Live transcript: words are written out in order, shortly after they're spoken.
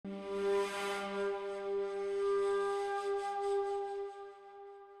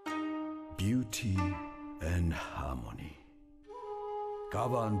beauty and harmony,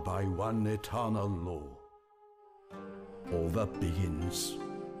 governed by one eternal law. All that begins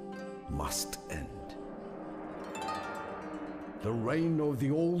must end. The reign of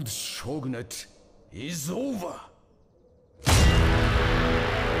the old shogunate is over.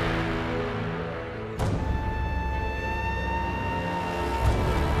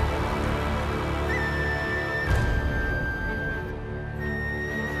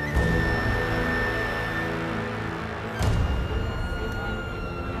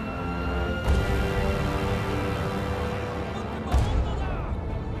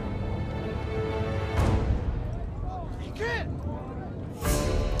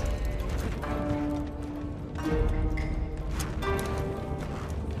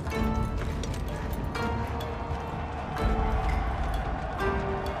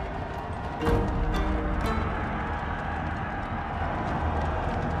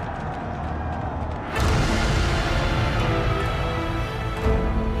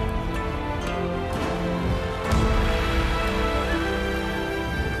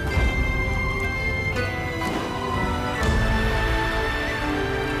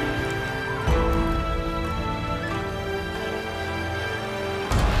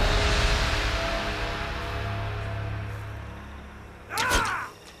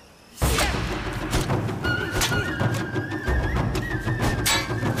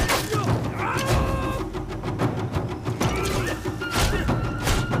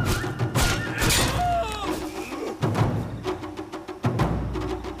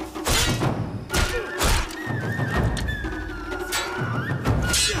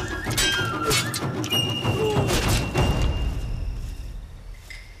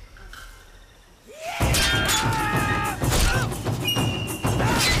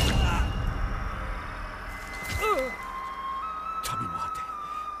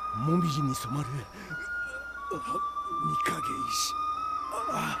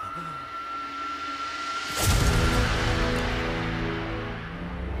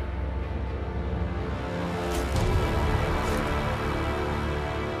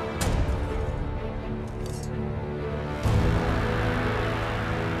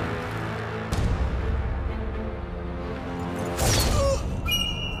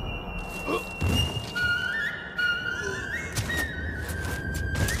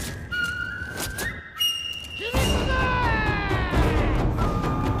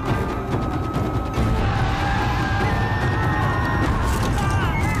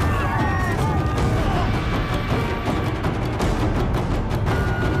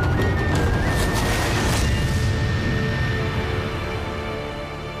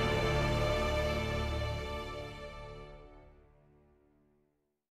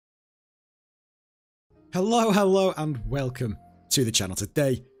 Hello and welcome to the channel.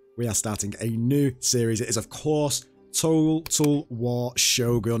 Today we are starting a new series. It is of course Total War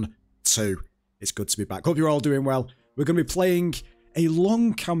Shogun 2. It's good to be back. Hope you're all doing well. We're going to be playing a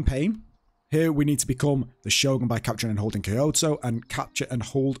long campaign. Here we need to become the Shogun by capturing and holding Kyoto and capture and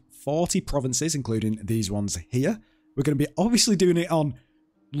hold 40 provinces, including these ones here. We're going to be obviously doing it on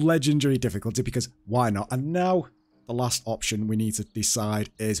legendary difficulty because why not? And now the last option we need to decide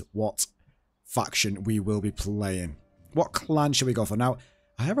is what faction we will be playing. What clan should we go for? Now,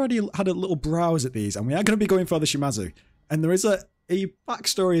 I have already had a little browse at these, and we are going to be going for the Shimazu. And there is a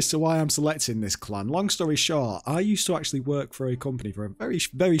backstory as to why I'm selecting this clan. Long story short, I used to actually work for a company for a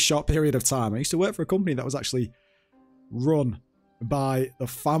very short period of time. I used to work for a company that was actually run by the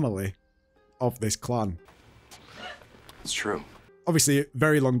family of this clan. It's true. Obviously,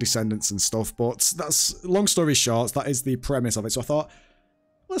 very long descendants and stuff, but that's, long story short, that is the premise of it. So I thought,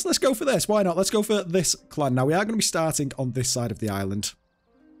 let's go for this. Why not? Let's go for this clan. Now, we are going to be starting on this side of the island.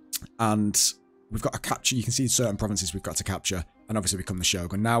 And we've got to capture. You can see certain provinces we've got to capture. And obviously become the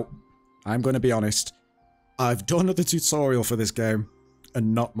Shogun. Now, I'm going to be honest. I've done the tutorial for this game.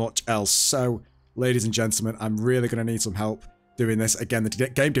 And not much else. So, ladies and gentlemen, I'm really going to need some help doing this. Again, the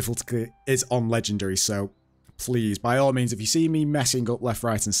game difficulty is on Legendary. So, please, by all means, if you see me messing up left,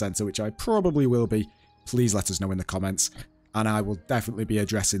 right, and centre, which I probably will be, please let us know in the comments. And I will definitely be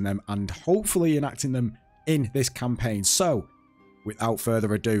addressing them and hopefully enacting them in this campaign. So, without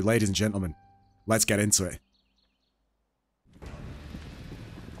further ado, ladies and gentlemen, let's get into it.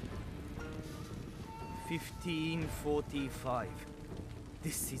 1545.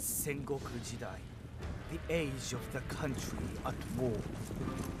 This is Sengoku Jidai, the age of the country at war.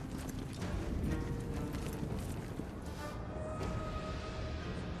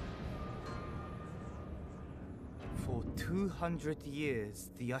 For 200 years,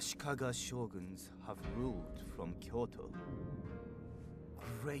 the Ashikaga shoguns have ruled from Kyoto.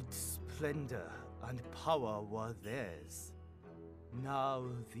 Great splendor and power were theirs. Now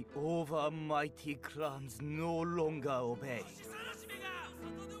the overmighty clans no longer obey.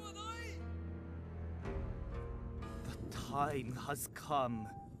 The time has come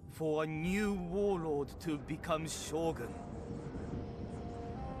for a new warlord to become Shogun.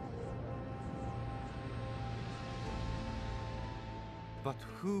 But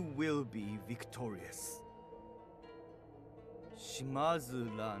who will be victorious?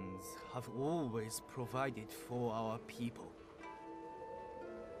 Shimazu lands have always provided for our people.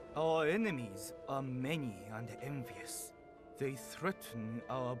 Our enemies are many and envious. They threaten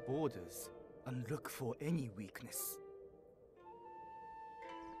our borders and look for any weakness.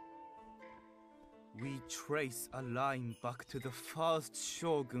 We trace a line back to the first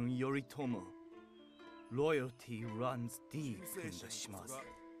Shogun Yoritomo. Loyalty runs deep in the Shimazu.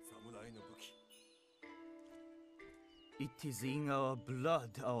 It is in our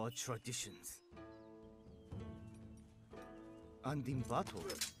blood, our traditions. And in battle,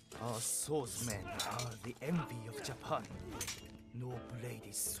 our swordsmen are the envy of Japan. No blade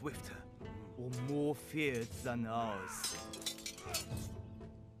is swifter or more feared than ours.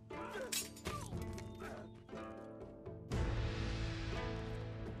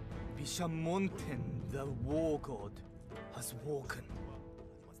 Bishamonten, the war god, has woken.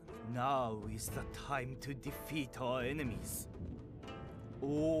 Now is the time to defeat our enemies.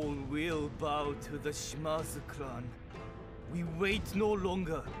 All will bow to the Shimazu clan. We wait no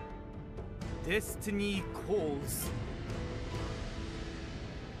longer. Destiny calls.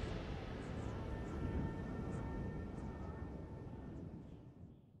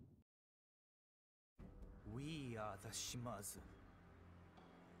 We are the Shimazu.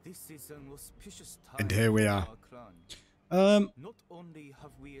 This is an auspicious time. And here we are. Not only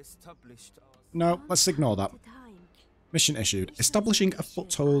have we established our... No, let's ignore that. Mission issued. Establishing a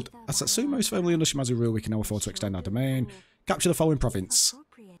foothold. As Satsumo is firmly under Shimazu rule, we can now afford to extend our domain. Capture the following province.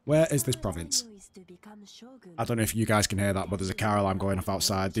 Where is this province? I don't know if you guys can hear that, but there's a car alarm going off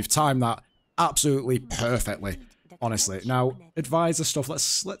outside. They've timed that absolutely perfectly, honestly. Now, advisor stuff.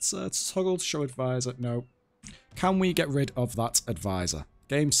 Let's toggle to show advisor. No. Can we get rid of that advisor?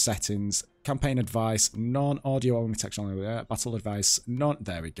 Game settings, campaign advice, non-audio only text only, battle advice, none.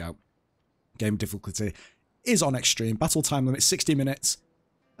 There we go. Game difficulty is on extreme. Battle time limit 60 minutes.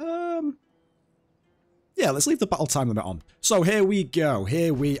 Yeah, let's leave the battle time limit on. So here we go.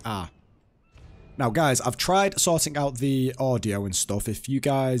 Here we are. Now, guys, I've tried sorting out the audio and stuff. If you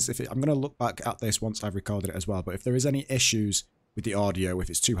guys, I'm going to look back at this once I've recorded it as well. But if there is any issues with the audio, if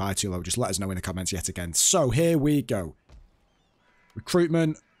it's too high, too low, just let us know in the comments yet again. So here we go.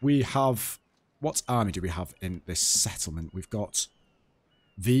 Recruitment, we have... What army do we have in this settlement? We've got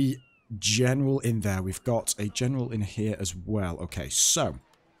the general in there. We've got a general in here as well. Okay, so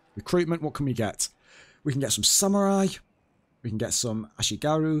recruitment, what can we get? We can get some samurai. We can get some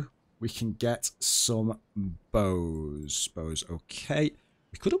ashigaru. We can get some bows. Okay.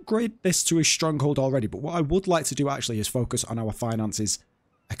 We could upgrade this to a stronghold already, but what I would like to do actually is focus on our finances,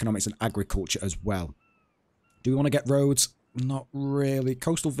 economics, and agriculture as well. Do we want to get roads? Not really.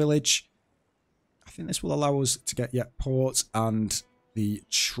 Coastal village. I think this will allow us to get, ports and the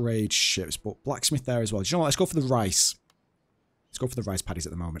trade ships, but blacksmith there as well. Do you know what? Let's go for the rice. Let's go for the rice paddies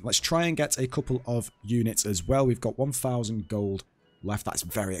at the moment. Let's try and get a couple of units as well. We've got 1,000 gold left. That's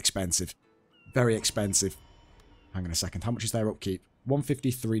very expensive. Very expensive. Hang on a second. How much is their upkeep?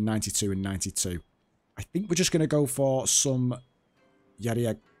 153, 92, and 92. I think we're just going to go for some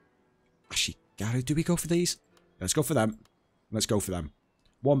Yariya Ashigaru. Do we go for these? Let's go for them. Let's go for them.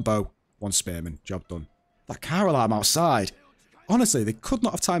 One bow, one spearman. Job done. That car alarm outside. Honestly, they could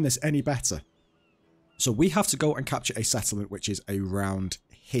not have timed this any better. So we have to go and capture a settlement which is around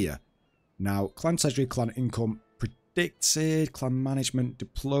here. Now, clan treasury, clan income predicted, clan management,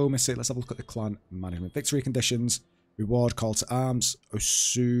 diplomacy. Let's have a look at the clan management. Victory conditions, reward, call to arms,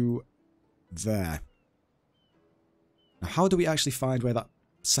 Osu there. Now, how do we actually find where that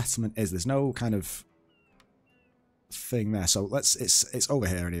settlement is? There's no kind of thing there. So it's over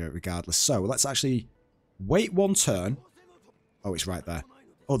here anyway, regardless. So let's actually wait one turn. Oh, it's right there.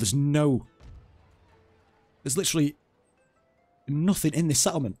 Oh, there's literally nothing in this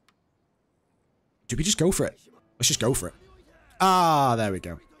settlement. Do we just go for it? Let's just go for it. Ah, there we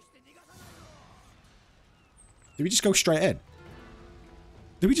go. Do we just go straight in?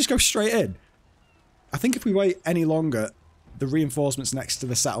 Do we just go straight in? I think if we wait any longer, the reinforcements next to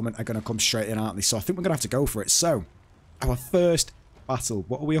the settlement are going to come straight in, aren't they? So I think we're going to have to go for it. So, our first battle.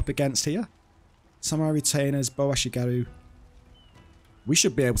 What are we up against here? Samurai retainers, bow ashigaru. We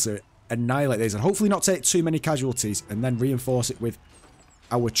should be able to annihilate these and hopefully not take too many casualties and then reinforce it with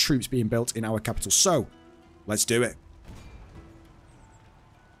our troops being built in our capital. So, let's do it.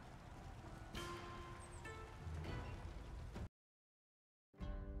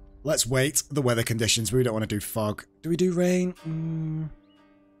 Let's wait the weather conditions. We don't want to do fog. Do we do rain?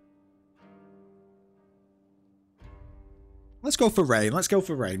 Let's go for rain. Let's go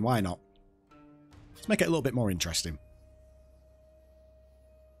for rain. Why not? Let's make it a little bit more interesting.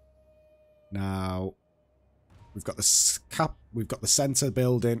 Now, we've got the center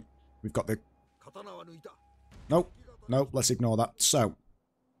building. We've got the... Nope. Nope. Let's ignore that. So,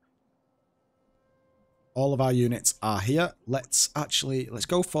 all of our units are here. Let's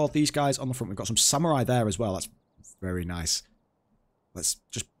go for these guys on the front. We've got some samurai there as well. That's very nice. Let's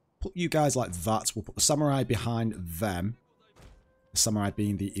just put you guys like that. We'll put the samurai behind them. The samurai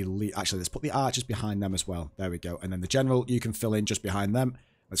being the elite. Actually, let's put the archers behind them as well. There we go. And then the general, you can fill in just behind them.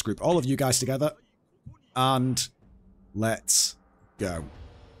 Let's group all of you guys together. And let's go.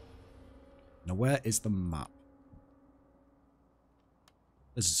 Now, where is the map?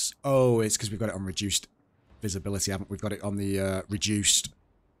 Oh, it's because we've got it on reduced visibility, haven't we? We've got it on the reduced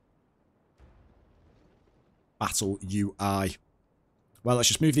battle UI. Well, let's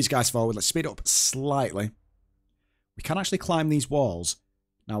just move these guys forward. Let's speed it up slightly. We can actually climb these walls.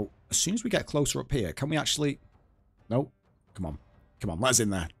 Now, as soon as we get closer up here, can we actually... No. Come on. Come on, let us in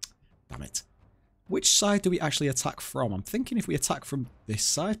there. Damn it. Which side do we actually attack from? I'm thinking if we attack from this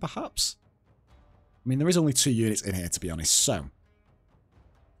side, perhaps? I mean, there is only 2 units in here, to be honest, so...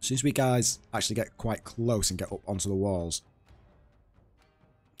 As soon as we guys actually get quite close and get up onto the walls.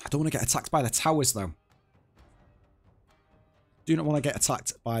 I don't want to get attacked by the towers, though. Do not want to get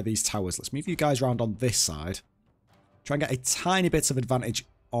attacked by these towers. Let's move you guys around on this side. Try and get a tiny bit of advantage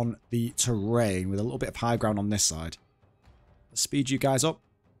on the terrain with a little bit of high ground on this side. Let's speed you guys up.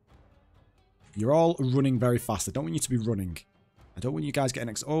 You're all running very fast. I don't want you to be running. I don't want you guys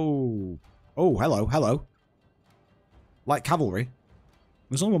getting... Oh, hello, hello. Like cavalry.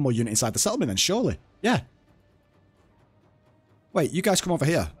 There's only one more unit inside the settlement then, surely. Yeah. Wait, you guys come over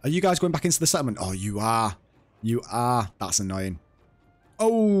here. Are you guys going back into the settlement? Oh, you are. You are. That's annoying.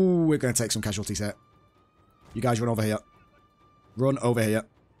 Oh, we're going to take some casualties here. You guys run over here. Run over here.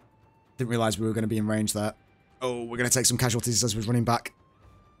 Didn't realise we were going to be in range there. Oh, we're going to take some casualties as we're running back.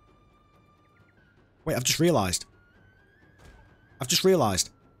 Wait, I've just realised.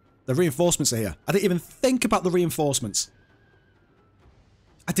 The reinforcements are here. I didn't even think about the reinforcements.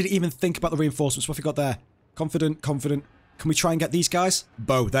 What have we got there? Confident. Can we try and get these guys?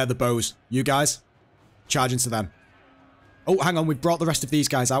 Bow. They're the bows. You guys. Charge into them. Oh, hang on. We've brought the rest of these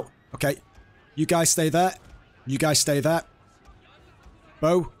guys out. Okay. You guys stay there. You guys stay there.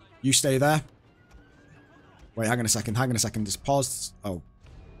 Bow. You stay there. Wait, hang on a second. Just pause. Oh.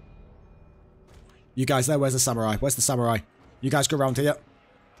 You guys there. Where's the samurai? You guys go around here.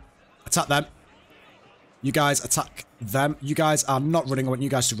 Attack them. You guys attack them. You guys are not running. I want you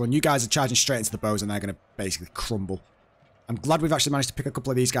guys to run. You guys are charging straight into the bows and they're going to basically crumble. I'm glad we've actually managed to pick a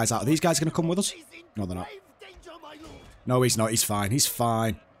couple of these guys out. Are these guys going to come with us? No, they're not. No, he's not. He's fine. He's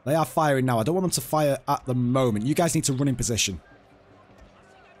fine. They are firing now. I don't want them to fire at the moment. You guys need to run in position.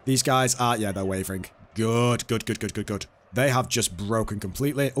 These guys are... Yeah, they're wavering. Good. They have just broken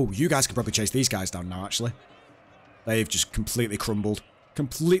completely. Oh, you guys can probably chase these guys down now, actually. They've just completely crumbled.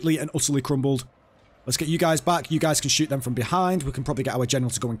 Completely and utterly crumbled. Let's get you guys back. You guys can shoot them from behind. We can probably get our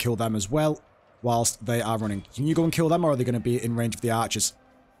general to go and kill them as well whilst they are running. Can you go and kill them or are they going to be in range of the archers?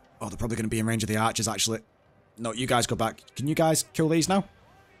 Oh, they're probably going to be in range of the archers, actually. No, you guys go back. Can you guys kill these now?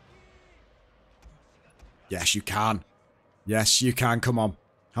 Yes, you can. Yes, you can. Come on.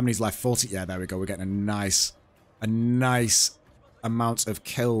 How many's left? 40? Yeah, there we go. We're getting a nice amount of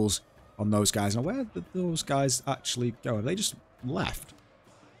kills on those guys. Now, where did those guys actually go? Have they just left?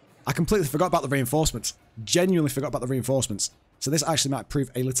 I completely forgot about the reinforcements. Genuinely forgot about the reinforcements. So this actually might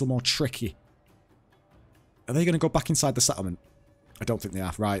prove a little more tricky. Are they going to go back inside the settlement? I don't think they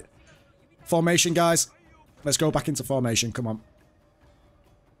are. Right. Formation, guys. Let's go back into formation. Come on.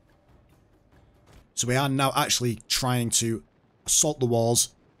 So we are now actually trying to assault the walls.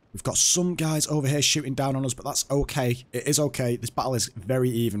 We've got some guys over here shooting down on us, but that's okay. It is okay. This battle is very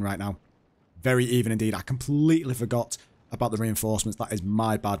even right now. Very even indeed. I completely forgot about the reinforcements. That is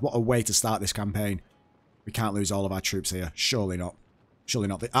my bad. What a way to start this campaign. We can't lose all of our troops here. Surely not. Surely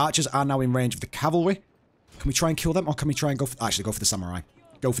not. The archers are now in range of the cavalry. Can we try and kill them? Or can we try and go for... Actually, go for the samurai.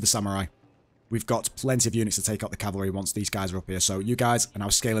 Go for the samurai. We've got plenty of units to take out the cavalry once these guys are up here. So you guys are now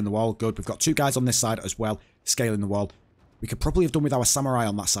scaling the wall. Good. We've got 2 guys on this side as well. Scaling the wall. We could probably have done with our samurai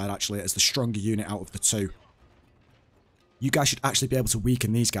on that side, actually, as the stronger unit out of the 2. You guys should actually be able to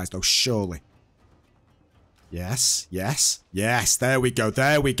weaken these guys, though, surely. Yes, yes, yes. There we go,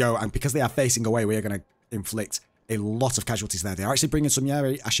 there we go. And because they are facing away, we are going to inflict a lot of casualties there. They are actually bringing some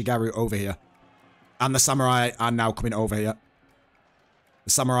Yari Ashigaru over here. And the samurai are now coming over here.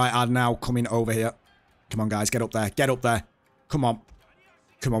 The samurai are now coming over here. Come on, guys, get up there. Get up there. Come on.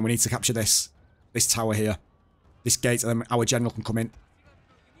 Come on, we need to capture this. This tower here. This gate, and then our general can come in.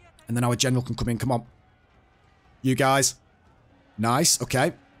 And then our general can come in. Come on. You guys. Nice,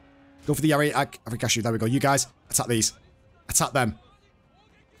 okay. Go for the Yari Arigashu. There we go. You guys, attack these. Attack them.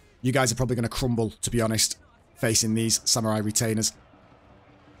 You guys are probably going to crumble, to be honest, facing these samurai retainers.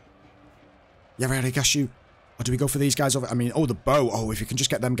 Yari Arigashu. Or do we go for these guys over? I mean, oh, the bow. Oh, if you can just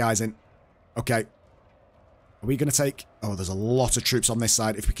get them guys in. Okay. Are we going to take... Oh, there's a lot of troops on this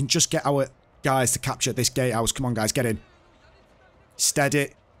side. If we can just get our guys to capture this gatehouse. Come on, guys, get in. Steady.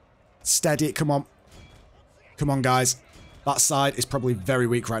 Steady, come on. Come on, guys. That side is probably very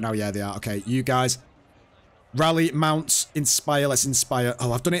weak right now. Yeah, they are. Okay, you guys. Rally, mounts, inspire. Let's inspire.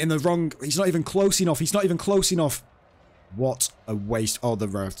 Oh, I've done it in the wrong... He's not even close enough. He's not even close enough. What a waste. Oh, the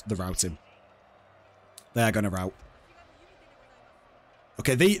routing. They're going to route.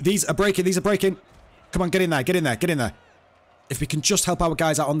 Okay, these are breaking. These are breaking. Come on, get in there. Get in there. Get in there. If we can just help our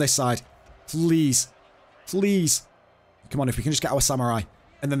guys out on this side. Please. Please. Come on, if we can just get our samurai.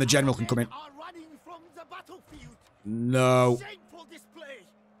 And then the general can come in. No.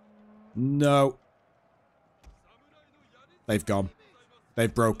 No. They've gone.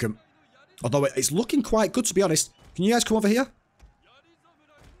 They've broken. Although it's looking quite good, to be honest. Can you guys come over here?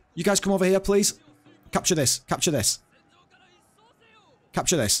 You guys come over here, please. Capture this. Capture this.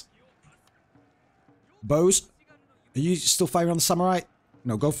 Capture this. Bows. Are you still firing on the samurai?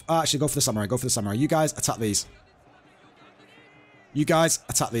 No, go... actually, go for the samurai. Go for the samurai. You guys, attack these. You guys,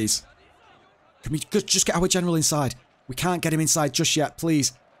 attack these. Can we just get our general inside? We can't get him inside just yet,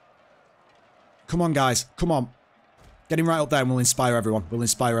 please. Come on, guys. Come on. Get him right up there and we'll inspire everyone. We'll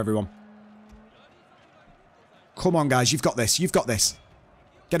inspire everyone. Come on, guys. You've got this. You've got this.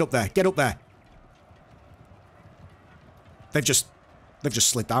 Get up there. Get up there. They've just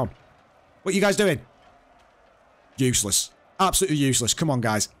slid down. What are you guys doing? Useless. Absolutely useless. Come on,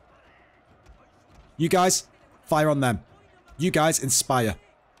 guys. You guys, fire on them. You guys, inspire.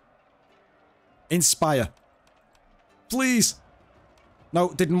 Inspire. Please.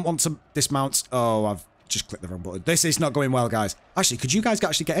 No, didn't want to dismount. Oh, I've just clicked the wrong button. This is not going well, guys. Actually, could you guys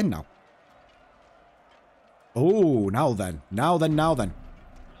actually get in now? Oh, now then. Now then, now then.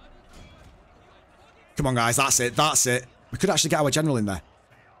 Come on, guys. That's it. That's it. We could actually get our general in there.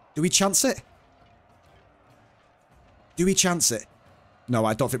 Do we chance it? Do we chance it? No,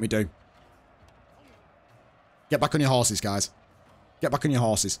 I don't think we do. Get back on your horses, guys. Get back on your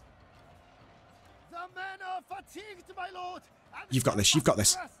horses. The men are fatigued, my lord. You've got this. You've got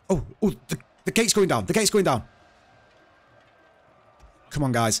this. Oh, oh, the gate's going down. The gate's going down. Come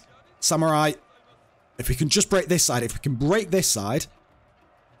on, guys. Samurai. If we can just break this side. If we can break this side.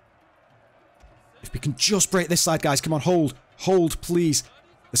 If we can just break this side, guys. Come on, hold. Hold, please.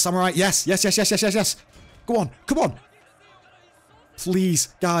 The samurai. Yes, yes, yes, yes, yes, yes, yes. Go on. Come on.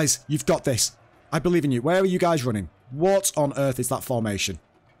 Please, guys. You've got this. I believe in you. Where are you guys running? What on earth is that formation?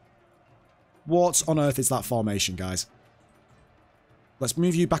 What on earth is that formation, guys? Let's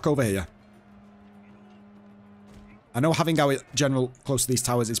move you back over here. I know having our general close to these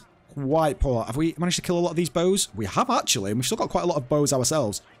towers is quite poor. Have we managed to kill a lot of these bows? We have, actually. And we've still got quite a lot of bows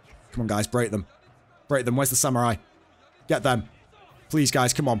ourselves. Come on, guys. Break them. Break them. Where's the samurai? Get them. Please,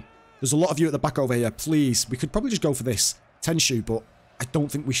 guys. Come on. There's a lot of you at the back over here. Please. We could probably just go for this Tenshu, but I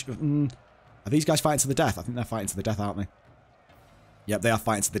don't think we should... Are these guys fighting to the death? I think they're fighting to the death, aren't they? Yep, they are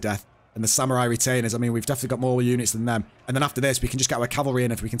fighting to the death. And the samurai retainers, I mean, we've definitely got more units than them. And then after this, we can just get our cavalry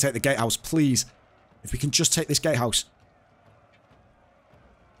in. If we can take the gatehouse, please. If we can just take this gatehouse.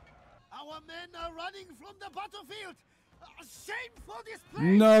 Our men are running from the battlefield. Shame for this place.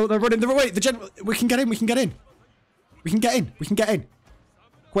 No, they're running. Wait, the general. We can get in. We can get in. We can get in. We can get in.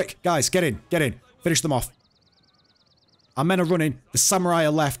 Quick, guys, get in. Get in. Finish them off. Our men are running. The samurai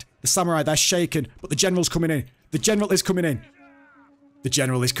are left. The samurai, they're shaken. But the general's coming in. The general is coming in. The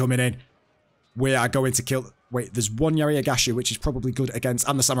general is coming in. We are going to kill... Wait, there's one Yari Agashu, which is probably good against...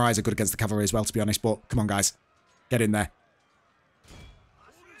 And the samurais are good against the cavalry as well, to be honest. But come on, guys. Get in there.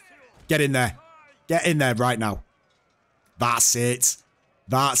 Get in there. Get in there right now. That's it.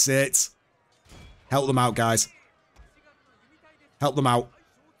 That's it. Help them out, guys. Help them out.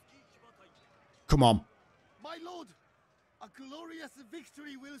 Come on. My lord, a glorious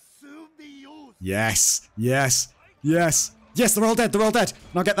victory will soon be yours. Yes. Yes. Yes. Yes, they're all dead. They're all dead.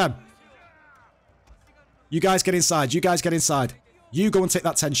 Now get them. You guys get inside. You guys get inside. You go and take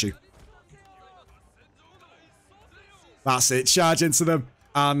that Tenshu. That's it. Charge into them.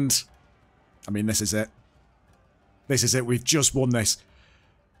 And, I mean, this is it. This is it. We've just won this.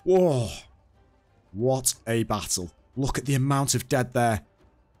 Whoa. What a battle. Look at the amount of dead there.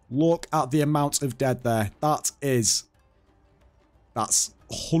 Look at the amount of dead there. That's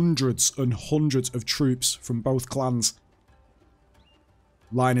hundreds and hundreds of troops from both clans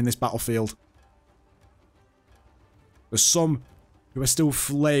lining this battlefield. There's some who are still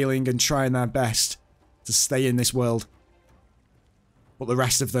flailing and trying their best to stay in this world. But the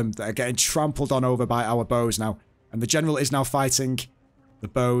rest of them that are getting trampled on over by our bows now. And the general is now fighting the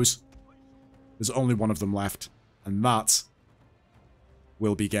bows. There's only one of them left. And that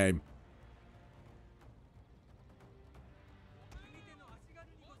will be game.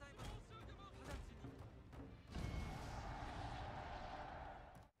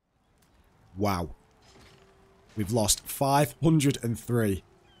 Wow. We've lost 503.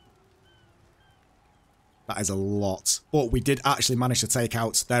 That is a lot. But we did actually manage to take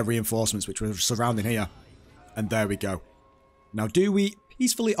out their reinforcements, which were surrounding here. And there we go. Now, do we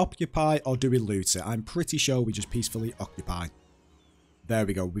peacefully occupy or do we loot it? I'm pretty sure we just peacefully occupy. There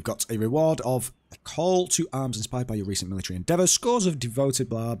we go. We've got a reward of a call to arms inspired by your recent military endeavours. Scores of devoted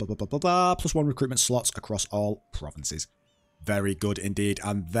blah, blah, blah, blah, blah, blah. +1 recruitment slots across all provinces. Very good indeed.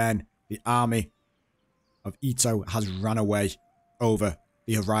 And then the army of Ito has ran away over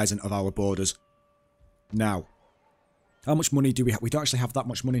the horizon of our borders. Now, how much money do we have? We don't actually have that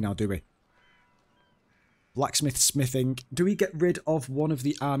much money now, do we? Blacksmith, smithing. Do we get rid of one of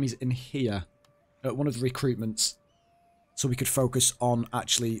the armies in here? One of the recruitments. So we could focus on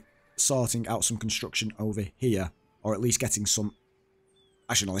actually sorting out some construction over here. Or at least getting some...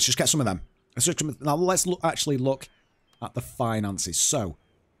 Actually, no, let's just get some of them. Now, let's actually look at the finances. So,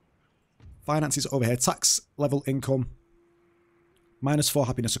 finances over here. Tax level income. -4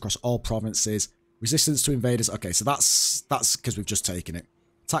 happiness across all provinces. Resistance to invaders. Okay, so that's because we've just taken it.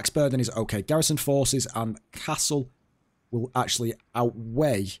 Tax burden is okay. Garrison forces and castle will actually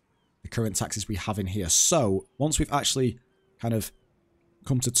outweigh the current taxes we have in here. So, once we've actually kind of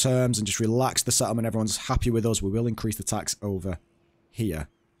come to terms and just relaxed the settlement, everyone's happy with us, we will increase the tax over here.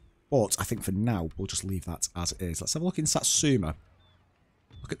 But I think for now, we'll just leave that as it is. Let's have a look in Satsuma.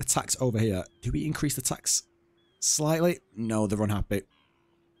 Look at the tax over here. Do we increase the tax slightly? No, they're unhappy.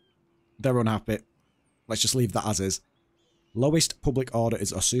 They're unhappy. Let's just leave that as is. Lowest public order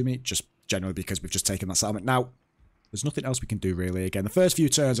is Osumi, just generally because we've just taken that settlement. Now, there's nothing else we can do really. Again, the first few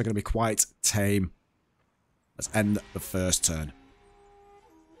turns are going to be quite tame. Let's end the first turn.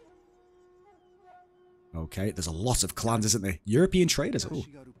 Okay, there's a lot of clans, isn't there? European traders. Ooh.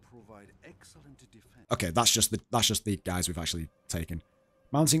 Okay, that's just the guys we've actually taken.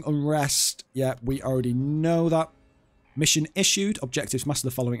 Mounting unrest. Yeah, we already know that. Mission issued. Objectives master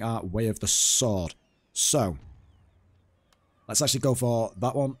the following are Way of the Sword. So, let's actually go for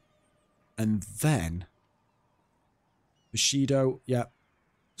that one. And then, Bushido. Yeah,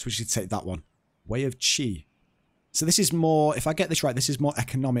 so we should take that one. Way of Chi. So this is more, if I get this right, this is more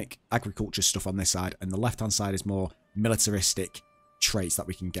economic agriculture stuff on this side. And the left-hand side is more militaristic traits that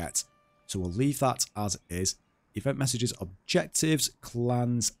we can get. So we'll leave that as is. Event messages, objectives,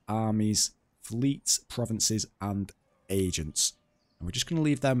 clans, armies, fleets, provinces, and agents. And we're just going to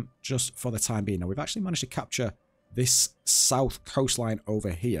leave them just for the time being. Now, we've actually managed to capture this south coastline over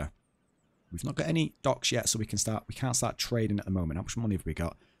here. We've not got any docks yet, so we can't start trading at the moment. How much money have we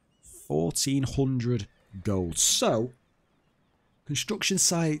got? 1,400 gold. So, construction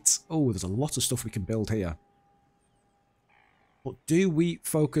sites. Oh, there's a lot of stuff we can build here. But do we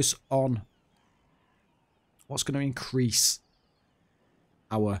focus on what's going to increase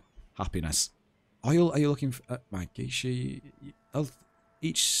our happiness? Oil, are you looking for... my Gishi...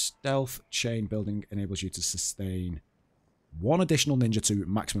 Each stealth chain building enables you to sustain 1 additional ninja to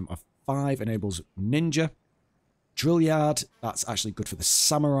maximum of 5. Enables ninja. Drill yard, that's actually good for the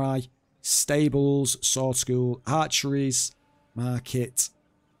samurai. Stables, sword school, archeries, market.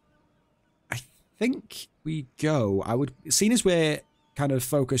 I think we go... seeing as we're kind of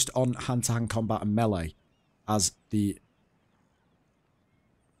focused on hand-to-hand combat and melee as the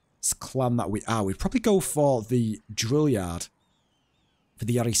clan that we are, we'd probably go for the drill yard for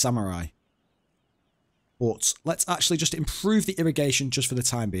the Yari Samurai. But let's actually just improve the irrigation just for the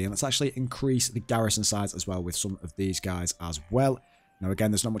time being. Let's actually increase the garrison size as well with some of these guys as well. Now again,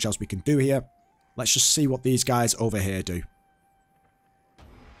 there's not much else we can do here. Let's just see what these guys over here do.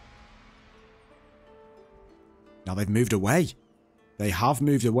 Now they've moved away. They have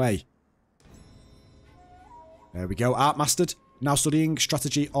moved away. There we go. Art mastered. Now studying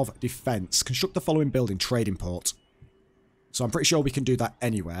strategy of defense. Construct the following building. Trading port. So I'm pretty sure we can do that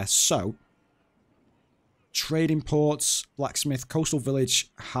anywhere. So Trading ports, blacksmith, coastal village,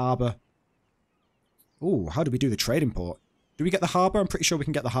 harbour. Ooh, how do we do the trading port? Do we get the harbour? I'm pretty sure we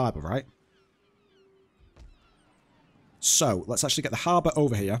can get the harbour, right? So, let's actually get the harbour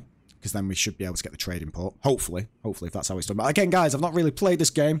over here, because then we should be able to get the trading port. Hopefully. Hopefully, if that's how it's done. But again, guys, I've not really played this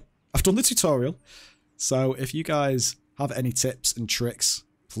game. I've done the tutorial. So, if you guys have any tips and tricks,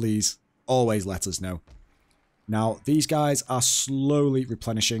 please always let us know. Now, these guys are slowly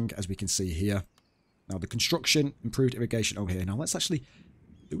replenishing, as we can see here. Now, the construction, improved irrigation over here. Now, let's actually...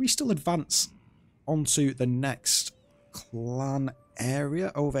 Do we still advance onto the next clan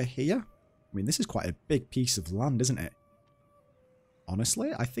area over here? I mean, this is quite a big piece of land, isn't it?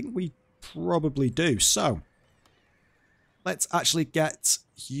 Honestly, I think we probably do. So, let's actually get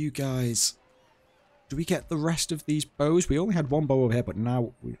you guys... Do we get the rest of these bows? We only had one bow over here, but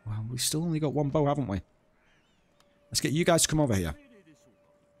now... we've still only got one bow, haven't we? Let's get you guys to come over here.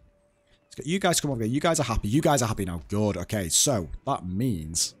 Let's get you guys to come over here. You guys are happy. You guys are happy now. Good. Okay, so that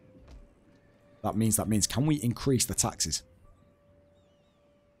means... Can we increase the taxes?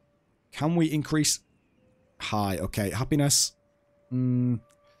 Can we increase... High. Okay, happiness.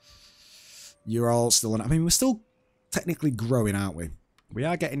 You're all still on... I mean, we're still technically growing, aren't we? We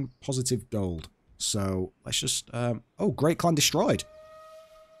are getting positive gold. So, let's just... oh, Great Clan destroyed.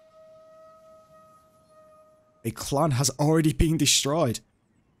 A clan has already been destroyed.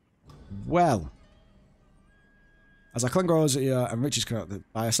 Well, as our clan grows and riches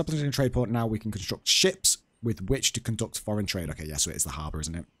by establishing a trade port, now we can construct ships with which to conduct foreign trade. Okay, yeah, so it's the harbour,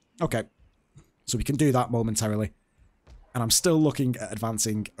 isn't it? Okay, so we can do that momentarily. And I'm still looking at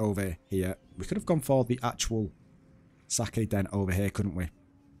advancing over here. We could have gone for the actual sake den over here, couldn't we?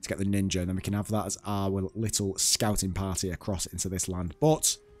 To get the ninja, and then we can have that as our little scouting party across into this land.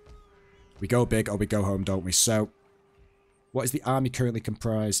 But we go big or we go home, don't we? So, what is the army currently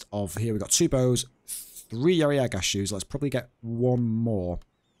comprised of? Here we've got 2 bows, 3 Yariaga shoes. Let's probably get 1 more.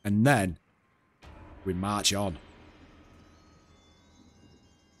 And then we march on.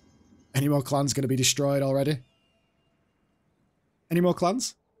 Any more clans going to be destroyed already? Any more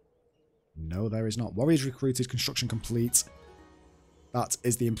clans? No, there is not. Warriors recruited, construction complete. That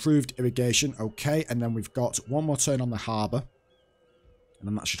is the improved irrigation. Okay, and then we've got 1 more turn on the harbour. And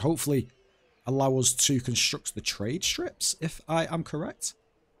then that should hopefully allow us to construct the trade strips, if I am correct.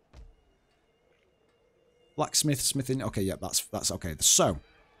 Blacksmith, smithing. Okay, yeah, that's okay. So,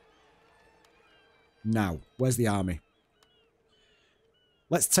 now, where's the army?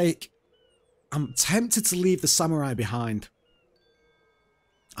 Let's take... I'm tempted to leave the samurai behind.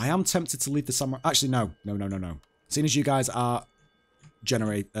 I am tempted to leave the samurai... Actually, no. No. Seeing as you guys are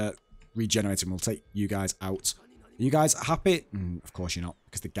regenerating, we'll take you guys out. Are you guys happy? Of course you're not,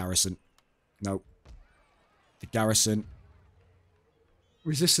 because the garrison... No. The garrison.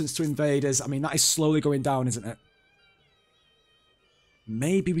 Resistance to invaders. I mean, that is slowly going down, isn't it?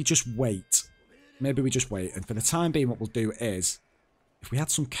 Maybe we just wait. Maybe we just wait. And for the time being, what we'll do is... If we had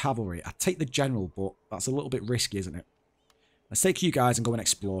some cavalry, I'd take the general, but that's a little bit risky, isn't it? Let's take you guys and go and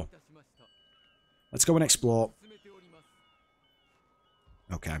explore. Let's go and explore.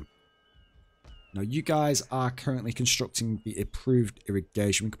 Okay. Now, you guys are currently constructing the improved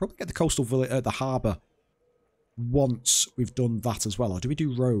irrigation. We could probably get the coastal village, the harbour, once we've done that as well. Or do we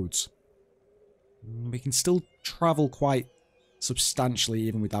do roads? We can still travel quite substantially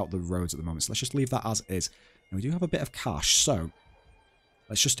even without the roads at the moment. So let's just leave that as is. Now, we do have a bit of cash, so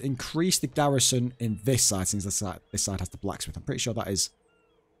let's just increase the garrison in this side, since this side has the blacksmith. I'm pretty sure that is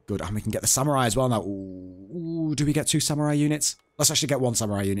good. And we can get the samurai as well now. Ooh, do we get 2 samurai units? Let's actually get 1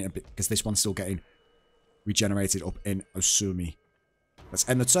 samurai unit, because this one's still getting regenerated up in Osumi. Let's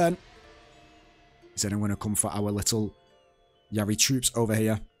end the turn. Is anyone going to come for our little Yari troops over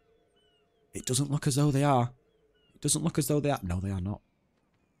here? It doesn't look as though they are. It doesn't look as though they are. No, they are not.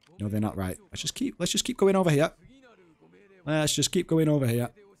 No, they're not. Right. Let's just keep going over here. Let's just keep going over here.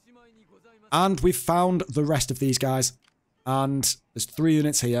 And we've found the rest of these guys. And there's 3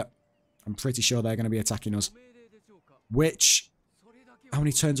 units here. I'm pretty sure they're going to be attacking us. Which... How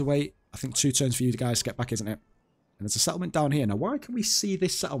many turns away? I think 2 turns for you guys to get back, isn't it? And there's a settlement down here. Now, why can we see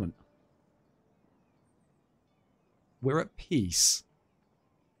this settlement? We're at peace.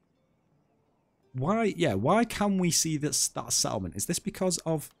 Why? Yeah, why can we see that settlement? Is this because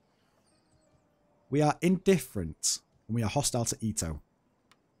of... We are indifferent and we are hostile to Ito?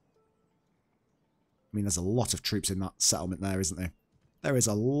 I mean, there's a lot of troops in that settlement there, isn't there? There is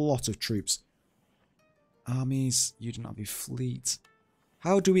a lot of troops. Armies, you do not have a fleet.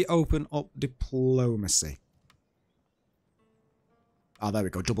 How do we open up diplomacy? Ah, there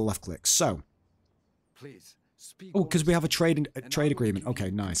we go. Double left click. So. Please speak. Oh, because we have a trade agreement. Okay,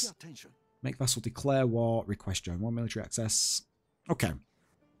 nice. Make vessel declare war. Request join war. Military access. Okay.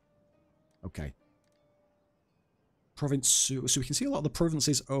 Okay. Province. So we can see a lot of the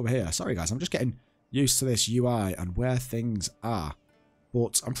provinces over here. Sorry, guys. I'm just getting used to this UI and where things are.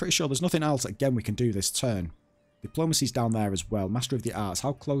 But I'm pretty sure there's nothing else, again, we can do this turn. Diplomacy's down there as well. Master of the arts.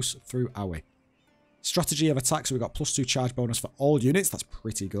 How close through are we? Strategy of attack. So we've got +2 charge bonus for all units. That's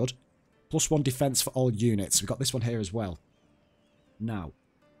pretty good. +1 defense for all units. We've got this one here as well. Now,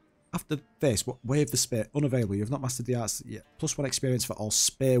 after this, what wave the spear? Unavailable. You have not mastered the arts yet. +1 experience for all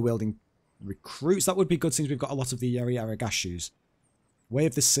spear wielding recruits. That would be good since we've got a lot of the Yari Aragashus.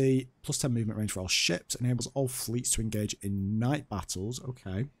 Wave the sea. +10 movement range for all ships. Enables all fleets to engage in night battles.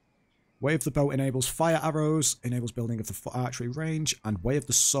 Okay. Wave the bow enables fire arrows. Enables building of the foot archery range. And wave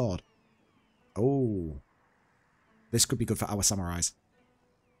the sword. Oh. This could be good for our samurais.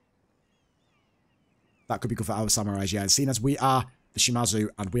 That could be good for our samurais, yeah. And seeing as we are the Shimazu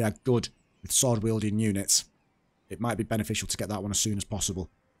and we are good with sword-wielding units, it might be beneficial to get that one as soon as possible.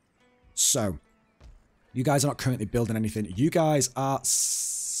 So, you guys are not currently building anything. You guys are...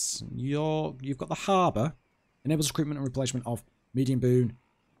 You've got the harbour. Enables recruitment and replacement of medium boon.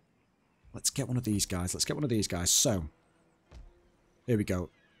 Let's get one of these guys. Let's get one of these guys. So, here we go.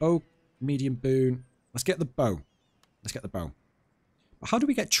 Bow, medium boon. Let's get the bow. Let's get the bow. But how do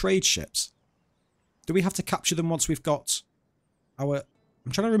we get trade ships? Do we have to capture them once we've got our...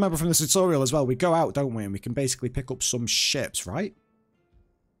 I'm trying to remember from the tutorial as well. We go out, don't we? And we can basically pick up some ships, right?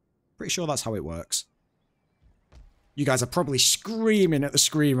 Pretty sure that's how it works. You guys are probably screaming at the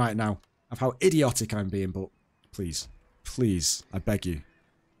screen right now of how idiotic I'm being, but please, please, I beg you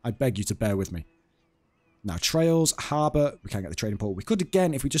to bear with me. Now, trails, harbour, we can't get the trading port. We could,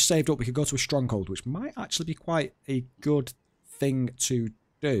 again, if we just saved up, we could go to a stronghold, which might actually be quite a good thing to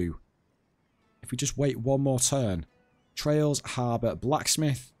do. If we just wait one more turn. Trails, harbour,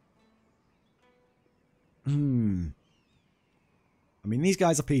 blacksmith. I mean, these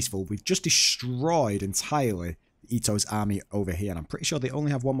guys are peaceful. We've just destroyed entirely Ito's army over here. And I'm pretty sure they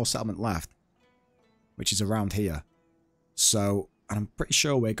only have one more settlement left. Which is around here. So, and I'm pretty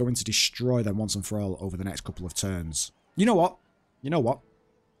sure we're going to destroy them once and for all over the next couple of turns. You know what? You know what?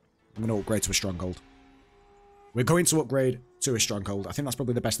 I'm going to upgrade to a stronghold. We're going to upgrade to a stronghold. I think that's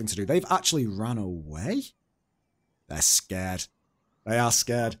probably the best thing to do. They've actually ran away? They're scared. They are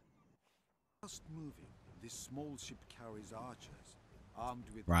scared. Just moving. This small ship carries archers armed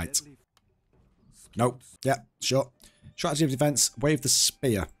with Right. deadly... Nope. Yeah, sure. Strategy of defense. Wave the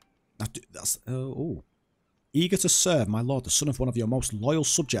spear. That's... oh. Eager to serve, my lord, the son of one of your most loyal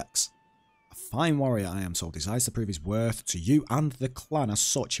subjects. A fine warrior, I am told, desires to prove his worth to you and the clan. As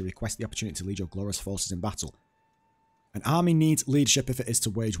such, he requests the opportunity to lead your glorious forces in battle. An army needs leadership if it is to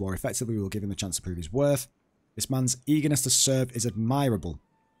wage war effectively. We will give him the chance to prove his worth. This man's eagerness to serve is admirable,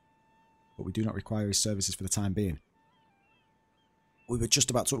 but we do not require his services for the time being. We were just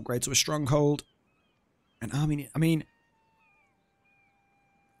about to upgrade to a stronghold. An army... I mean...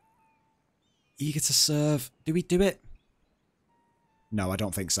 Eager to serve. Do we do it? No, I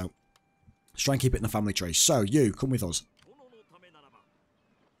don't think so. Let's try and keep it in the family tree. So, you, come with us.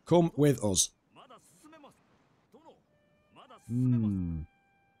 Come with us.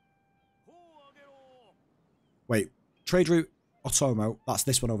 Wait, trade route Otomo. That's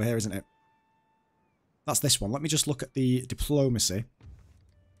this one over here, isn't it? That's this one. Let me just look at the diplomacy.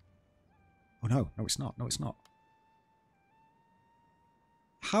 Oh no, no it's not. No it's not.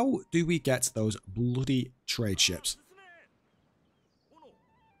 How do we get those bloody trade ships?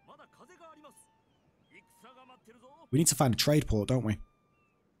 We need to find a trade port, don't we?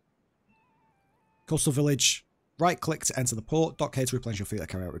 Coastal village. Right click to enter the port. Dock here to replenish your fleet that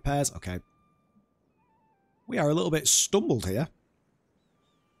carry out repairs. Okay. We are a little bit stumbled here.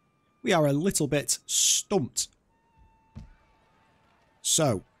 We are a little bit stumped.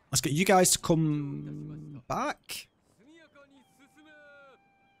 So, let's get you guys to come back.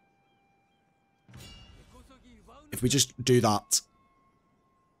 If we just do that.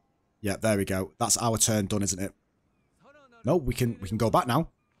 Yeah, there we go. That's our turn done, isn't it? No, we can go back now.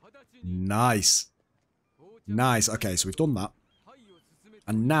 Nice. Nice. Okay, so we've done that.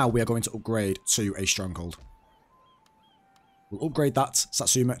 And now we are going to upgrade to a stronghold. We'll upgrade that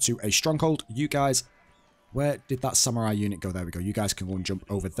Satsuma to a stronghold. You guys, where did that samurai unit go? There we go. You guys can go and jump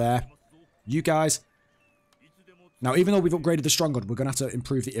over there. You guys. Now, even though we've upgraded the stronghold, we're going to have to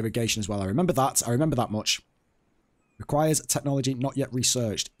improve the irrigation as well. I remember that. I remember that much. Requires technology not yet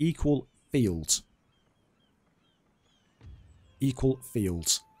researched. Equal fields. Equal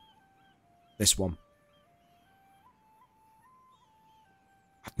fields. This one.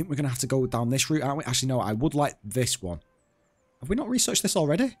 I think we're going to have to go down this route, aren't we? Actually, no, I would like this one. Have we not researched this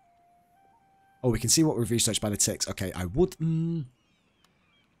already? Oh, we can see what we've researched by the ticks. Okay, I would...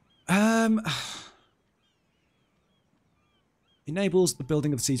 Enables the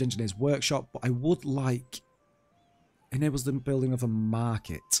building of the siege engineer's workshop, but I would like... Enables the building of a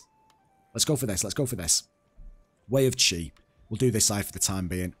market. Let's go for this. Let's go for this. Way of Chi. We'll do this side for the time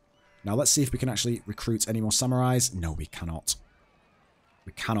being. Now, let's see if we can actually recruit any more samurais. No, we cannot.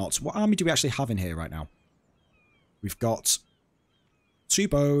 We cannot. What army do we actually have in here right now? We've got 2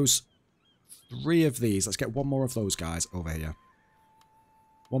 bows, 3 of these. Let's get 1 more of those guys over here.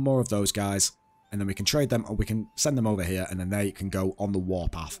 1 more of those guys. And then we can trade them, or we can send them over here, and then they can go on the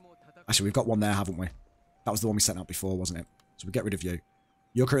warpath. Actually, we've got 1 there, haven't we? That was the one we sent out before, wasn't it? So we get rid of you.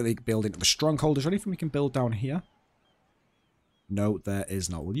 You're currently building the stronghold. Is there anything we can build down here? No, there is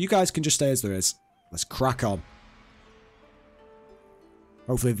not. Well, you guys can just stay as there is. Let's crack on.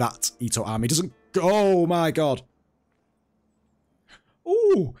 Hopefully that Ito army doesn't... Oh, my God.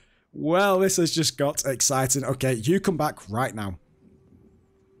 Ooh. Well, this has just got exciting. Okay, you come back right now.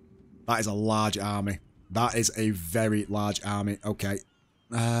 That is a large army. That is a very large army. Okay.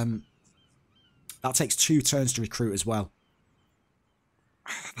 That takes 2 turns to recruit as well.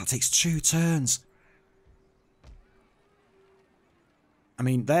 That takes 2 turns. I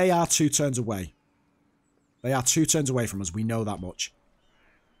mean, they are 2 turns away. They are 2 turns away from us. We know that much.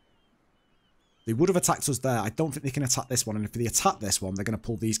 They would have attacked us there. I don't think they can attack this one. And if they attack this one, they're going to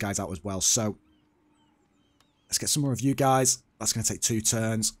pull these guys out as well. So, let's get some more of you guys. That's going to take 2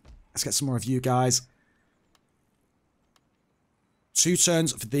 turns. Let's get some more of you guys. 2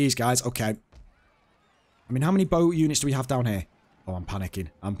 turns for these guys. Okay. I mean, how many bow units do we have down here? Oh, I'm panicking.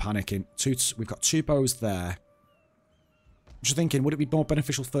 I'm panicking. We've got 2 bows there. I'm just thinking, would it be more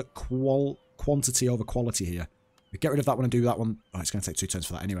beneficial for quantity over quality here? We get rid of that one and do that one. Oh, it's going to take 2 turns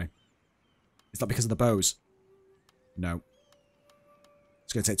for that anyway. Is that because of the bows? No.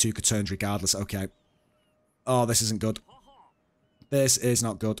 It's going to take 2 turns regardless. Okay. Oh, this isn't good. This is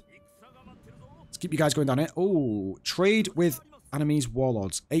not good. Let's keep you guys going down here. Oh, trade with enemies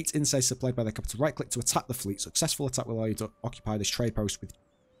warlords. 8 insights supplied by the capital. Right-click to attack the fleet. Successful attack will allow you to occupy this trade post with...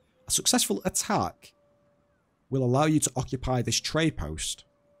 A successful attack will allow you to occupy this trade post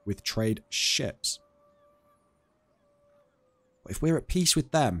with trade ships. But if we're at peace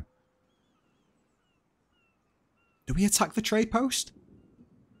with them... Do we attack the trade post?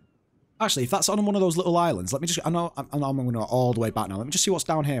 Actually, if that's on one of those little islands, let me just... I know I'm going to go all the way back now. Let me just see what's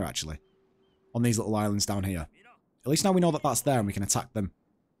down here, actually. On these little islands down here. At least now we know that that's there and we can attack them.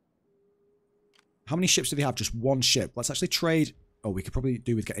 How many ships do they have? Just 1 ship. Let's actually trade... Oh, we could probably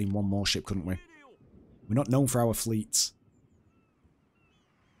do with getting 1 more ship, couldn't we? We're not known for our fleets.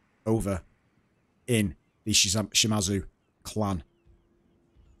 Over in the Shimazu clan.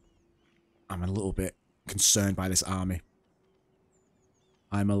 I'm a little bit concerned by this army.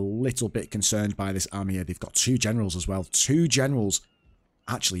 I'm a little bit concerned by this army here. They've got 2 generals as well. 2 generals.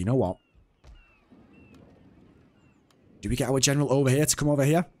 Actually, you know what? Do we get our general over here to come over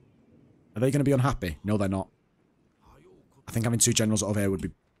here? Are they going to be unhappy? No, they're not. I think having 2 generals over here would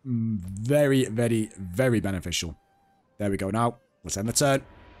be very, very, very beneficial. There we go. Now, let's end the turn.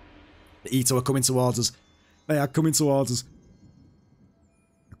 The Ito are coming towards us. They are coming towards us.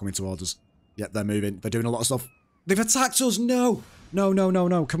 They're coming towards us. Yep, they're moving. They're doing a lot of stuff. They've attacked us! No! No, no, no,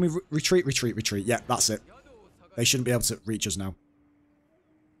 no. Can we retreat, retreat, retreat? Yep, that's it. They shouldn't be able to reach us now.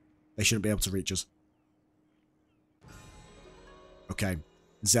 They shouldn't be able to reach us. Okay.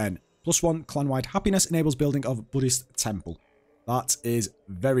 Zen. +1 clan-wide happiness enables building of Buddhist temple. That is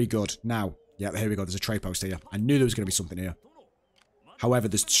very good. Now, yeah, here we go. There's a trade post here. I knew there was going to be something here. However,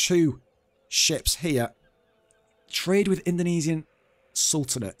 there's 2 ships here. Trade with Indonesian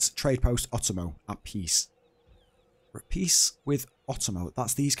Sultanate. Trade post Otomo at peace. We're at peace with Otomo.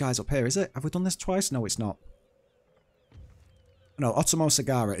 That's these guys up here, is it? Have we done this twice? No, it's not. No, Otomo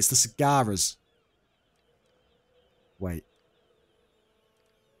Sagara. It's the Sagaras. Wait.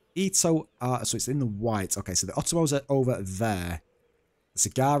 Ito are... So it's in the white. Okay, so the Otomos are over there. The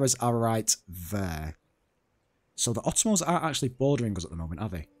Sagaras are right there. So the Otomos aren't actually bordering us at the moment, are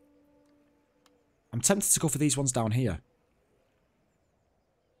they? I'm tempted to go for these ones down here.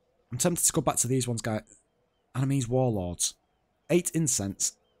 I'm tempted to go back to these ones, guys. Enemies warlords. 8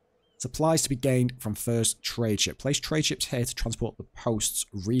 incense. Supplies to be gained from first trade ship. Place trade ships here to transport the post's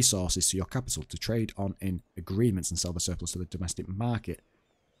resources to your capital to trade on in agreements and sell the surplus to the domestic market.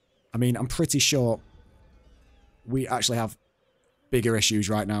 I mean, I'm pretty sure we actually have bigger issues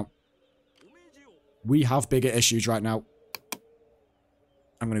right now. We have bigger issues right now.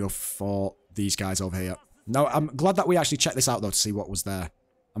 I'm going to go for these guys over here. No, I'm glad that we actually checked this out, though, to see what was there.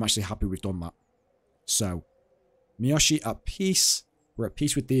 I'm actually happy we've done that. So, Miyoshi at peace. We're at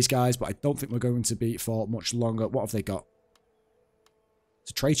peace with these guys, but I don't think we're going to be for much longer. What have they got? It's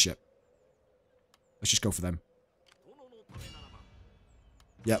a trade ship. Let's just go for them.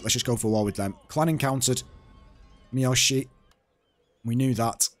 Yeah, let's just go for war with them. Clan encountered. Miyoshi. We knew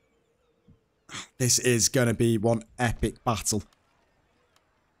that. This is going to be one epic battle.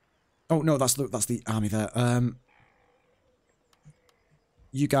 Oh, no, that's the army there.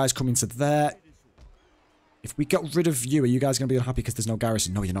 You guys come into there. If we get rid of you, are you guys going to be unhappy because there's no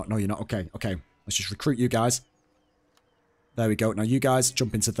garrison? No, you're not. No, you're not. Okay, okay. Let's just recruit you guys. There we go. Now you guys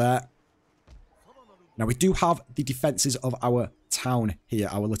jump into there. Now we do have the defences of our town here,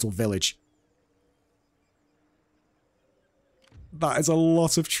 our little village. That is a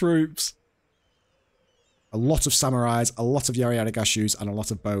lot of troops. A lot of samurais, a lot of yari-yari-gashus, and a lot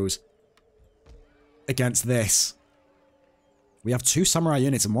of bows. Against this. We have 2 samurai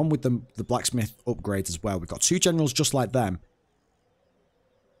units and one with the blacksmith upgrades as well. We've got 2 generals just like them.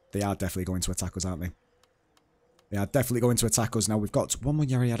 They are definitely going to attack us, aren't they? They are definitely going to attack us. Now we've got 1 more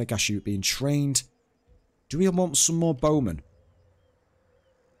yari-yari-gashu being trained. Do we want some more bowmen?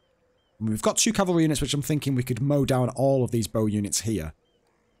 We've got 2 cavalry units, which I'm thinking we could mow down all of these bow units here.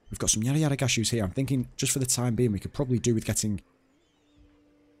 We've got some yari-yari-gashus here. I'm thinking, just for the time being, we could probably do with getting...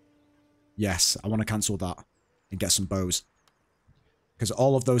 Yes, I want to cancel that and get some bows. Because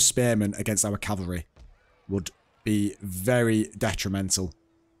all of those spearmen against our cavalry would be very detrimental.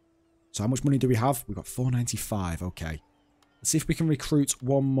 So how much money do we have? We've got 495. Okay. Let's see if we can recruit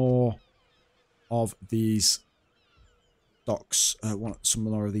 1 more of these docks. Some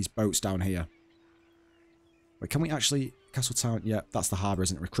more of these boats down here. Wait, can we actually... Castletown? Yeah, that's the harbour,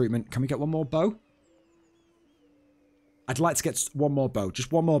 isn't it? Recruitment. Can we get 1 more bow? I'd like to get 1 more bow.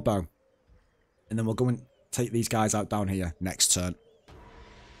 Just 1 more bow. And then we'll go and take these guys out down here next turn.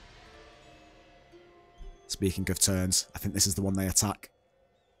 Speaking of turns, I think this is the one they attack.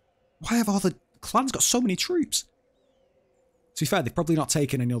 Why have all the clans got so many troops? To be fair, they've probably not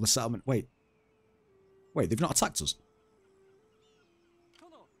taken any other settlement. Wait, they've not attacked us?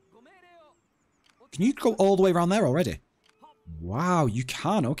 Can you go all the way around there already? Wow, you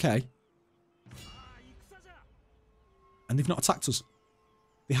can, okay. And they've not attacked us.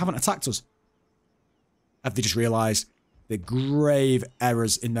 They haven't attacked us. Have they just realised the grave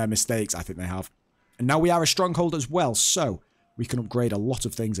errors in their mistakes? I think they have. And now we are a stronghold as well, so we can upgrade a lot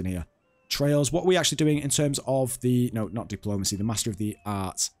of things in here. Trails, what are we actually doing in terms of the... No, not diplomacy, the Master of the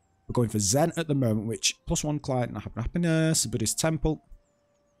Arts. We're going for Zen at the moment, which +1 client happiness, Buddhist Temple,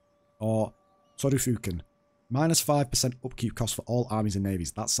 or Torufuken. -5% upkeep cost for all armies and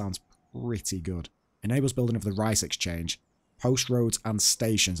navies. That sounds pretty good. Enables building of the rice exchange, post roads and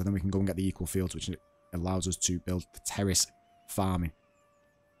stations, and then we can go and get the equal fields, which allows us to build the terrace farming.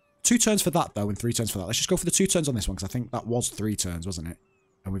 2 turns for that, though, and 3 turns for that. Let's just go for the 2 turns on this one, because I think that was 3 turns, wasn't it?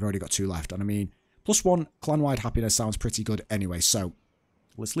 And we've already got 2 left. And I mean, +1 clan-wide happiness sounds pretty good anyway, so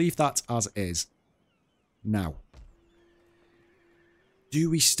let's leave that as is. Now, do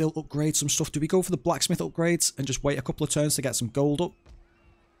we still upgrade some stuff? Do we go for the blacksmith upgrades and just wait a couple of turns to get some gold up?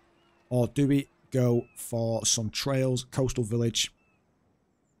 Or do we go for some trails, coastal village?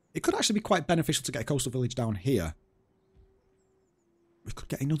 It could actually be quite beneficial to get a coastal village down here. We could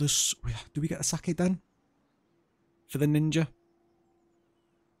get another... Do we get a sake then? For the ninja?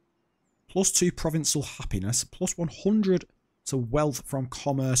 +2 provincial happiness. +100 to wealth from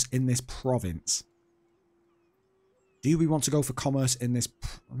commerce in this province. Do we want to go for commerce in this...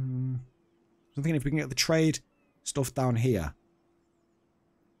 I'm thinking if we can get the trade stuff down here.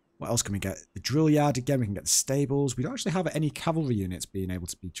 What else can we get? The drill yard again. We can get the stables. We don't actually have any cavalry units being able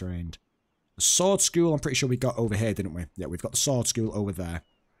to be trained. The sword school, I'm pretty sure we got over here, didn't we? Yeah, we've got the sword school over there.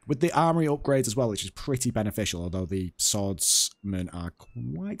 With the armory upgrades as well, which is pretty beneficial, although the swordsmen are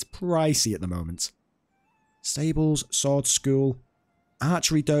quite pricey at the moment. Stables, sword school,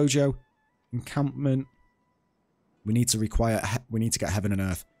 archery dojo, encampment. We need to get heaven and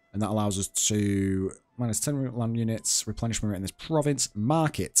earth, and that allows us to -10 land units, replenishment rate in this province,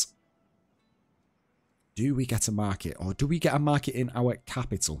 market. Do we get a market, or do we get a market in our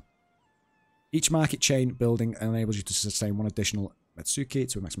capital? Each market chain building enables you to sustain 1 additional Metsuki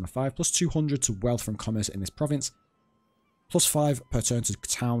to a maximum of 5, +200 to wealth from commerce in this province, +5 per turn to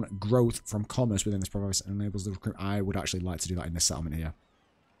town growth from commerce within this province, and enables the recruit. I would actually like to do that in this settlement here.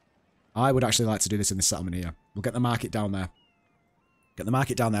 I would actually like to do this in this settlement here. We'll get the market down there. Get the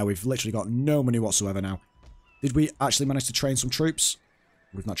market down there. We've literally got no money whatsoever now. Did we actually manage to train some troops?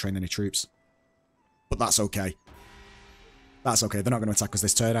 We've not trained any troops. But that's okay. That's okay. They're not going to attack us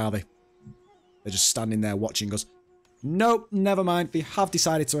this turn, are they? They're just standing there watching us. Nope, never mind. They have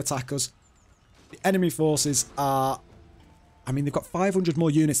decided to attack us. The enemy forces are I mean, they've got 500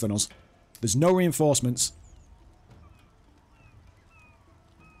 more units than us. There's no reinforcements.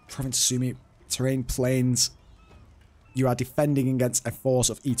 Province Osumi, terrain, plains. You are defending against a force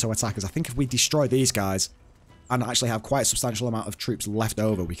of Ito attackers. I think if we destroy these guys and actually have quite a substantial amount of troops left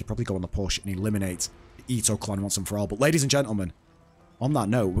over, we could probably go on the push and eliminate the Ito clan once and for all. But ladies and gentlemen, on that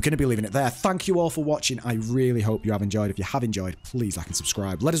note, we're going to be leaving it there. Thank you all for watching. I really hope you have enjoyed. If you have enjoyed, please like and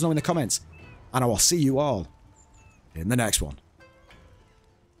subscribe. Let us know in the comments. And I will see you all in the next one.